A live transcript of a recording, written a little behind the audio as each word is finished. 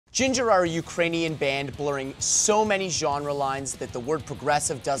Jinjer are a Ukrainian band blurring so many genre lines that the word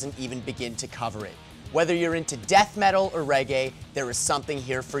progressive doesn't even begin to cover it. Whether you're into death metal or reggae, there is something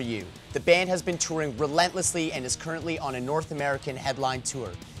here for you. The band has been touring relentlessly and is currently on a North American headline tour.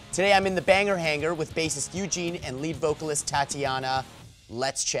 Today I'm in the Banger Hangar with bassist Eugene and lead vocalist Tatiana.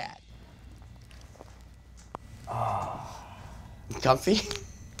 Let's chat. Comfy?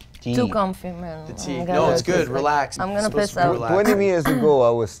 Too comfy, man. The tea. No, it's good. Relax. I'm gonna piss out. 20 years ago, I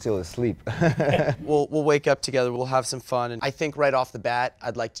was still asleep. We'll wake up together. We'll have some fun. And I think right off the bat,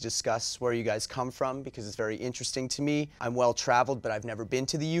 I'd like to discuss where you guys come from because it's very interesting to me. I'm well traveled, but I've never been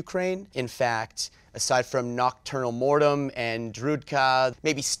to the Ukraine. In fact, aside from Nocturnal Mortem and Drudka,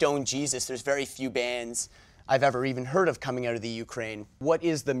 maybe Stone Jesus, there's very few bands I've ever even heard of coming out of the Ukraine. What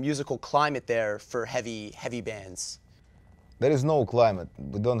is the musical climate there for heavy bands? There is no climate.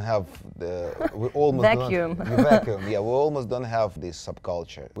 We don't have the vacuum. Vacuum. Yeah, we almost don't have this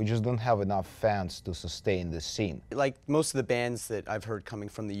subculture. We just don't have enough fans to sustain the scene. Like most of the bands that I've heard coming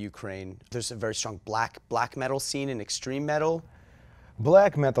from the Ukraine, there's a very strong black metal scene and extreme metal.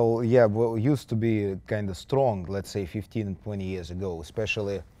 Black metal, yeah, well, used to be kind of strong, let's say 15 and 20 years ago,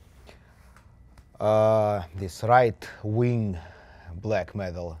 especially this right-wing black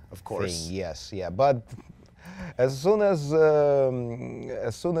metal of course. thing. Yes, yeah, but as soon as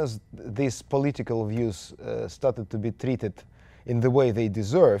these political views started to be treated in the way they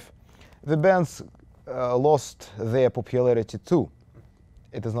deserve, the bands lost their popularity too.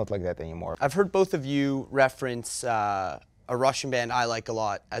 It is not like that anymore. I've heard both of you reference a Russian band I like a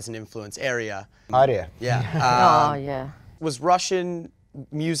lot as an influence, Aria. Aria. Yeah. Oh, yeah. Was Russian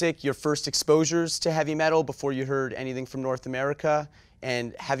music your first exposures to heavy metal before you heard anything from North America?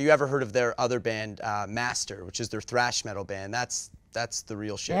 And have you ever heard of their other band, Master, which is their thrash metal band? That's the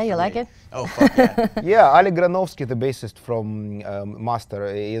real shit. Yeah, you like it? Oh, fuck yeah. Yeah, Ali Granovsky, the bassist from Master,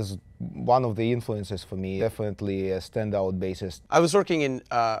 is one of the influences for me. Definitely a standout bassist. I was working in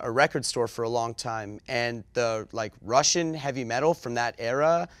a record store for a long time, and the Russian heavy metal from that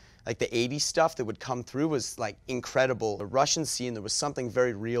era, like the 80s stuff that would come through was like incredible. The Russian scene, there was something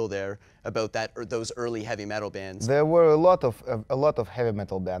very real there about that or those early heavy metal bands. There were a lot of heavy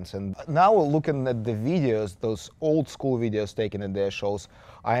metal bands, and now looking at the videos, those old school videos taken at their shows,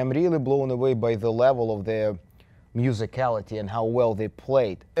 I am really blown away by the level of their musicality and how well they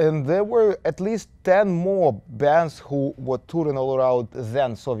played. And there were at least 10 more bands who were touring all around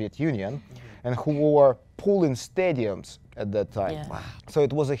then Soviet Union and who were pulling stadiums at that time. Yeah. Wow. So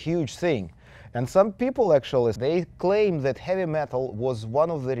it was a huge thing. And some people actually, they claim that heavy metal was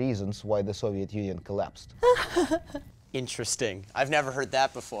one of the reasons why the Soviet Union collapsed. Interesting. I've never heard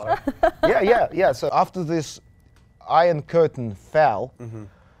that before. Yeah. So after this Iron Curtain fell,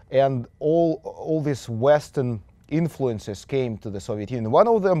 and all these Western influences came to the Soviet Union. One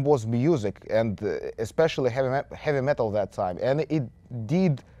of them was music, and especially heavy metal that time. And it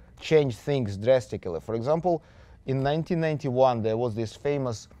did change things drastically. For example, in 1991, there was this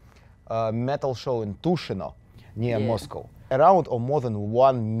famous metal show in Tushino, near Moscow. Around or more than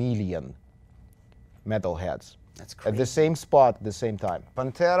 1 million metalheads. That's crazy. At the same spot, at the same time.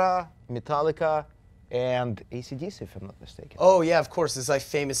 Pantera, Metallica, and AC/DC, if I'm not mistaken. Oh yeah, of course. There's like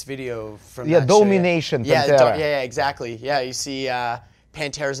famous video from Yeah, that show, Domination, yeah. Pantera. Yeah, exactly. Yeah, you see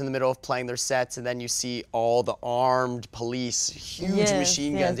Pantera's in the middle of playing their sets, and then you see all the armed police, huge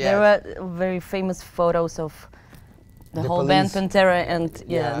machine guns. There were very famous photos of the whole band, Pantera, and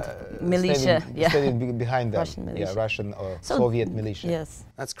and militia. Standing behind them. Russian militia. Yeah, Russian or Soviet militia. Yes.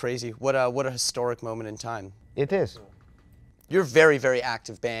 That's crazy. What a historic moment in time. It is. You're a very, very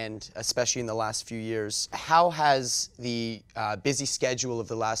active band, especially in the last few years. How has the busy schedule of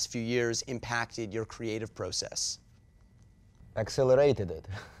the last few years impacted your creative process? Accelerated it.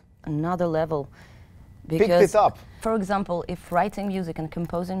 Another level. Picked it up. For example, if writing music and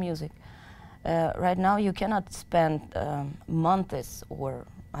composing music, right now you cannot spend months or,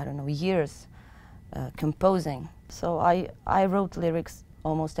 I don't know, years composing. So I wrote lyrics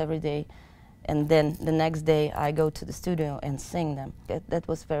almost every day, and then the next day I go to the studio and sing them. That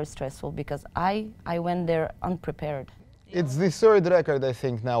was very stressful because I went there unprepared. It's the third record, I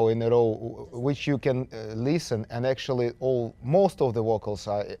think, now in a row, which you can listen, and actually most of the vocals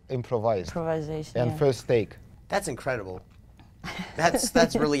are improvised. Improvisation. And first take. That's incredible.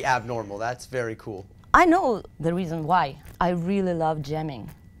 That's really abnormal. That's very cool. I know the reason why. I really love jamming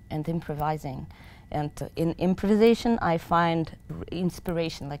and improvising. And in improvisation, I find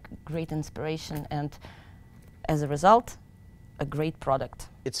inspiration, like great inspiration, and as a result, a great product.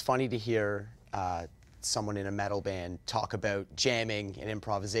 It's funny to hear someone in a metal band talk about jamming and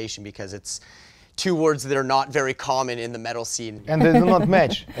improvisation because it's two words that are not very common in the metal scene. And they do not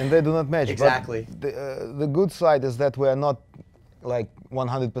match. And they do not match. Exactly. But the good side is that we are not like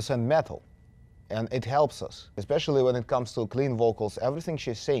 100% metal. And it helps us, especially when it comes to clean vocals. Everything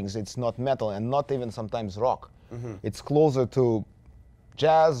she sings, it's not metal and not even sometimes rock. It's closer to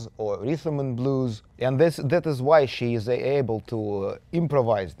jazz or rhythm and blues, and that is why she is able to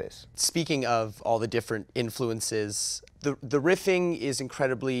improvise this. Speaking of all the different influences, the riffing is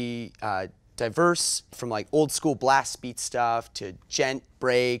incredibly diverse, from like old school blast beat stuff to gent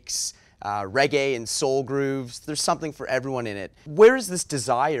breaks, reggae and soul grooves. There's something for everyone in it. Where does this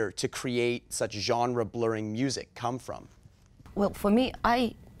desire to create such genre blurring music come from? Well, for me,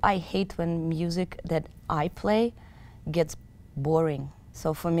 I hate when music that I play gets boring.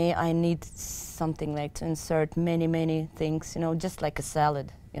 So for me, I need something like to insert many things, you know, just like a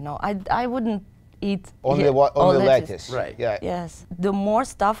salad. You know, I wouldn't eat only lettuce. Right. Yeah. Yes. The more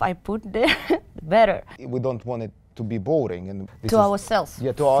stuff I put there, the better. We don't want it to be boring. And To ourselves.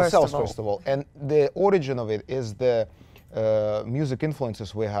 Yeah, to ourselves first of all. And the origin of it is the music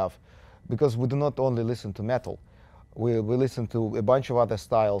influences we have, because we do not only listen to metal. We listen to a bunch of other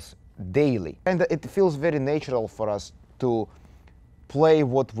styles daily. And it feels very natural for us to play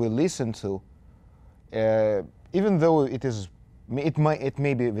what we listen to, even though it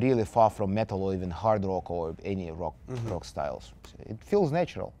may be really far from metal or even hard rock or any rock styles. It feels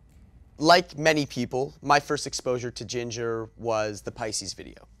natural. Like many people, my first exposure to Jinjer was the Pisces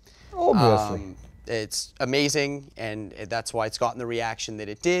video. Obviously. It's amazing, and that's why it's gotten the reaction that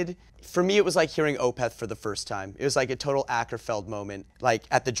it did. For me, it was like hearing Opeth for the first time. It was like a total Akerfeldt moment, like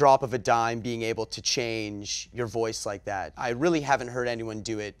at the drop of a dime, being able to change your voice like that. I really haven't heard anyone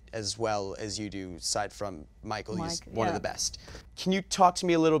do it as well as you do, aside from Mikael. He's one of the best. Can you talk to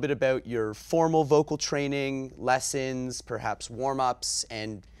me a little bit about your formal vocal training, lessons, perhaps warm-ups,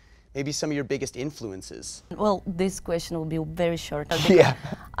 and maybe some of your biggest influences? Well, this question will be very short. Yeah.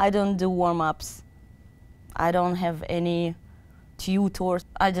 I don't do warm-ups. I don't have any tutors.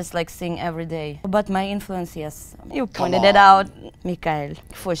 I just like sing every day. But my influence, yes, you pointed it out, Mikael,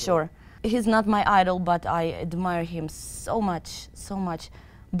 for sure. He's not my idol, but I admire him so much,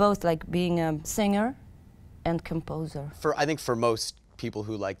 both like being a singer and composer. I think for most people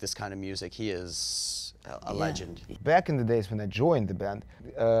who like this kind of music, he is a legend. Back in the days when I joined the band,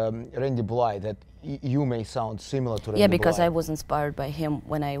 Randy Bly, that you may sound similar to Randy Yeah, because Bly. I was inspired by him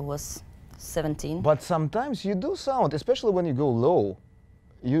when I was 17. But sometimes you do sound, especially when you go low,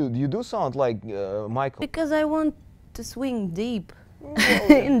 you do sound like Mikael. Because I want to swing deep,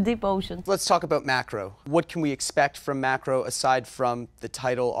 in deep ocean. Let's talk about Macro. What can we expect from Macro, aside from the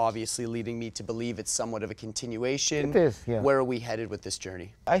title obviously leading me to believe it's somewhat of a continuation? It is, yeah. Where are we headed with this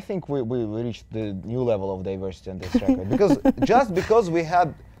journey? I think we reached the new level of diversity on this record. Because just because we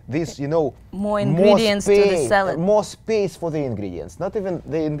had this, you know, More ingredients to the salad. More space for the ingredients. Not even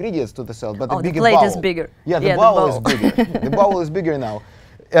the ingredients to the salad, but the bigger plate bowl. is bigger. Yeah, the Yeah, bowl the is bowl. bigger. The bowl is bigger now.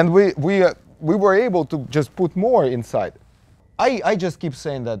 And we were able to just put more inside. I just keep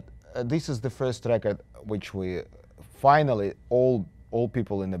saying that this is the first record which we finally, all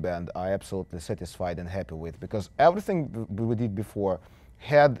people in the band are absolutely satisfied and happy with, because everything we did before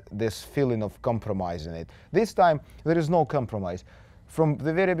had this feeling of compromise in it. This time there is no compromise. From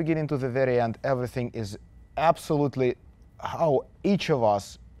the very beginning to the very end, everything is absolutely how each of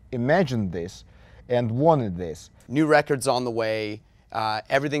us imagined this and wanted this. New records on the way.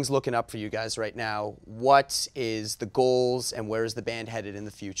 Everything's looking up for you guys right now. What is the goals and where is the band headed in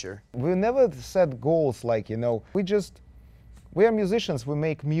the future? We never set goals like, you know, we are musicians, we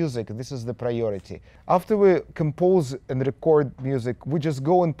make music, this is the priority. After we compose and record music, we just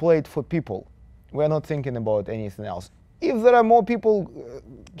go and play it for people. We're not thinking about anything else. If there are more people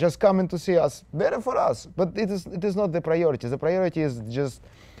just coming to see us, better for us. But it is not the priority. The priority is just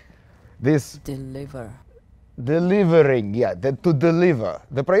this... Delivering, yeah, to deliver.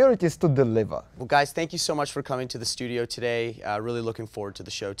 The priority is to deliver. Well, guys, thank you so much for coming to the studio today. Really looking forward to the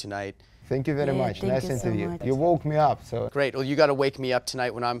show tonight. Thank you very much. Nice interview. So much. You woke me up. So Great. Well, you got to wake me up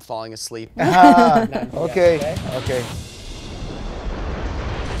tonight when I'm falling asleep. okay.